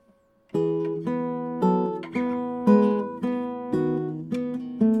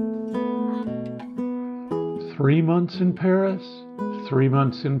3 months in Paris, 3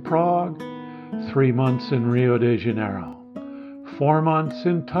 months in Prague, 3 months in Rio de Janeiro, 4 months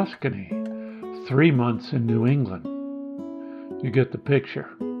in Tuscany, 3 months in New England. You get the picture.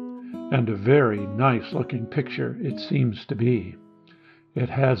 And a very nice looking picture it seems to be. It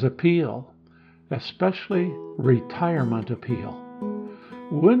has appeal, especially retirement appeal.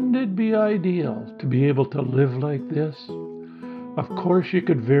 Wouldn't it be ideal to be able to live like this? Of course, you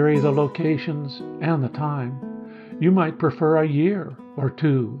could vary the locations and the time. You might prefer a year or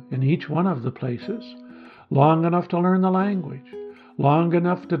two in each one of the places, long enough to learn the language, long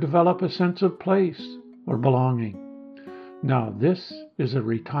enough to develop a sense of place or belonging. Now, this is a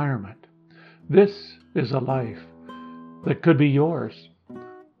retirement. This is a life that could be yours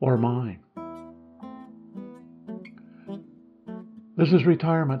or mine. This is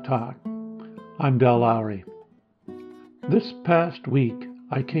Retirement Talk. I'm Del Lowry. This past week,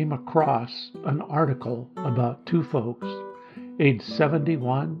 I came across an article about two folks, aged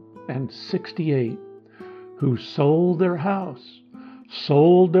 71 and 68, who sold their house,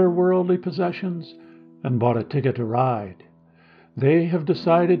 sold their worldly possessions, and bought a ticket to ride. They have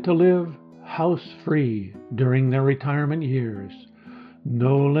decided to live house-free during their retirement years.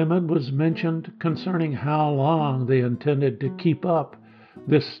 No limit was mentioned concerning how long they intended to keep up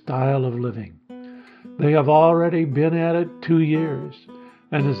this style of living. They have already been at it 2 years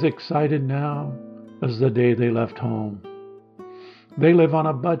and as excited now as the day they left home. They live on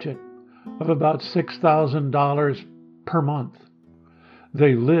a budget of about $6,000 per month.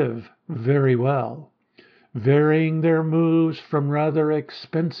 They live very well, varying their moves from rather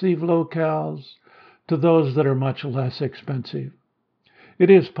expensive locales to those that are much less expensive. It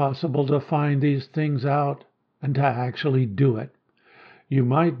is possible to find these things out and to actually do it. You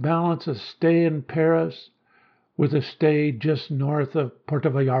might balance a stay in Paris with a stay just north of Puerto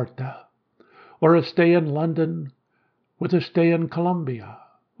Vallarta, or a stay in London with a stay in Colombia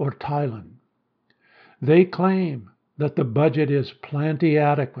or Thailand. They claim that the budget is plenty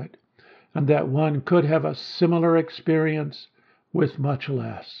adequate and that one could have a similar experience with much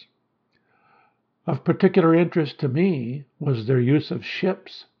less. Of particular interest to me was their use of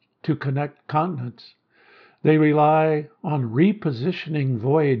ships to connect continents. They rely on repositioning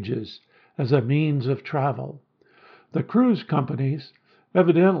voyages as a means of travel. The cruise companies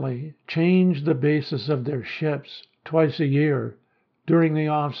evidently change the basis of their ships twice a year during the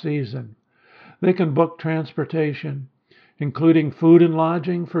off-season. They can book transportation, including food and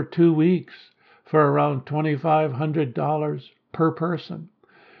lodging for 2 weeks, for around $2,500 per person,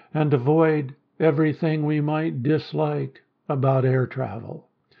 and avoid everything we might dislike about air travel.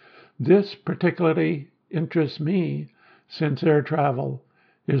 This particularly interests me, since air travel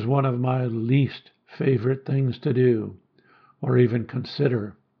is one of my least favorite things to do or even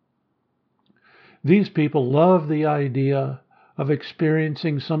consider. These people love the idea of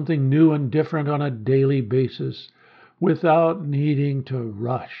experiencing something new and different on a daily basis without needing to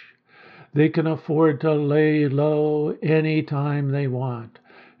rush. They can afford to lay low any time they want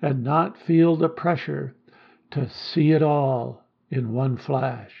and not feel the pressure to see it all in one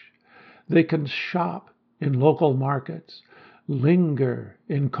flash. They can shop in local markets, linger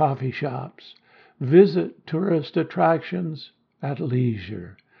in coffee shops, visit tourist attractions at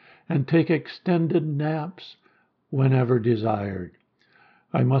leisure, and take extended naps whenever desired.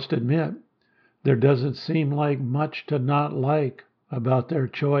 I must admit, there doesn't seem like much to not like about their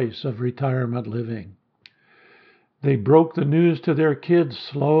choice of retirement living. They broke the news to their kids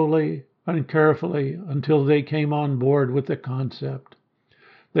slowly and carefully until they came on board with the concept.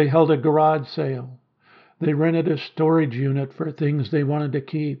 They held a garage sale. They rented a storage unit for things they wanted to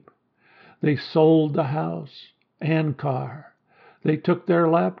keep. They sold the house and car. They took their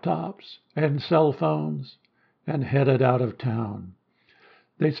laptops and cell phones and headed out of town.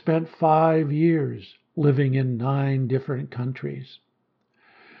 They spent 5 years living in 9 different countries.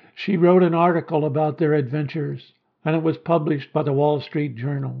 She wrote an article about their adventures, and it was published by the Wall Street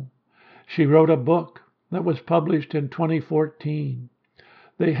Journal. She wrote a book that was published in 2014.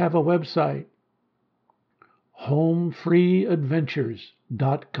 They have a website,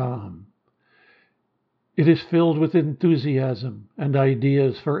 homefreeadventures.com. It is filled with enthusiasm and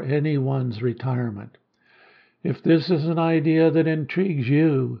ideas for anyone's retirement. If this is an idea that intrigues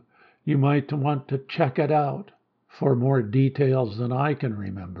you, you might want to check it out for more details than I can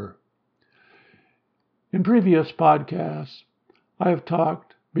remember. In previous podcasts, I have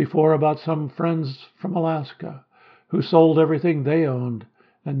talked before about some friends from Alaska who sold everything they owned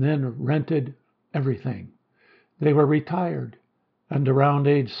and then rented everything. They were retired and around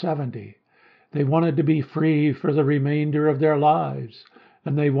age 70. They wanted to be free for the remainder of their lives,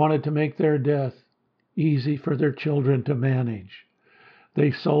 and they wanted to make their death easy for their children to manage.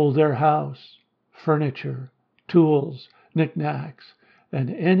 They sold their house, furniture, tools, knickknacks, and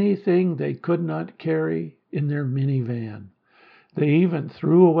anything they could not carry in their minivan. They even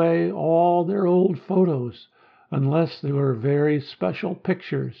threw away all their old photos, unless they were very special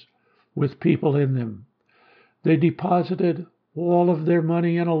pictures with people in them. They deposited all of their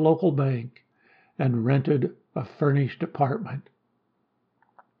money in a local bank and rented a furnished apartment.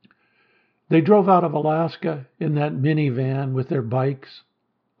 They drove out of Alaska in that minivan with their bikes,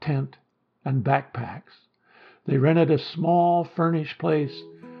 tent, and backpacks. They rented a small furnished place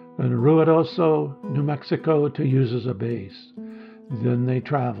in Ruidoso, New Mexico to use as a base. Then they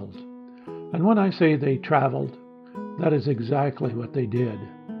traveled. And when I say they traveled, that is exactly what they did.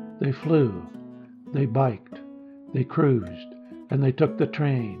 They flew, they biked, they cruised, and they took the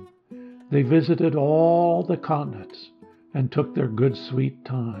train. They visited all the continents and took their good sweet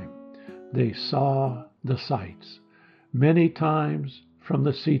time. They saw the sights, many times from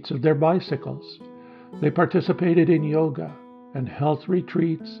the seats of their bicycles. They participated in yoga and health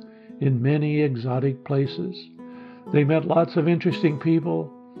retreats in many exotic places. They met lots of interesting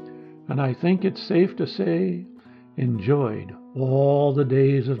people, and I think it's safe to say enjoyed all the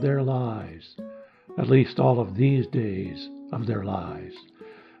days of their lives, at least all of these days of their lives.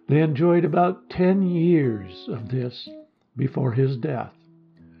 They enjoyed about 10 years of this before his death,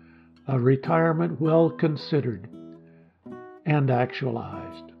 a retirement well considered and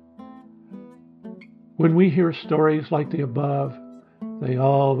actualized. When we hear stories like the above, they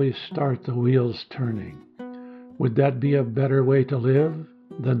always start the wheels turning. Would that be a better way to live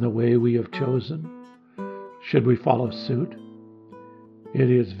than the way we have chosen? Should we follow suit? It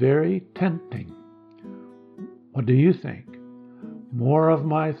is very tempting. What do you think? More of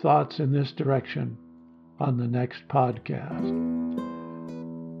my thoughts in this direction on the next podcast.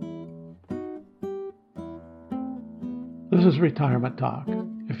 This is Retirement Talk.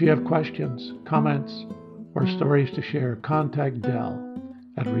 If you have questions, comments, or stories to share, contact Del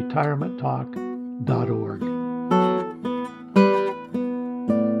at retirementtalk.org.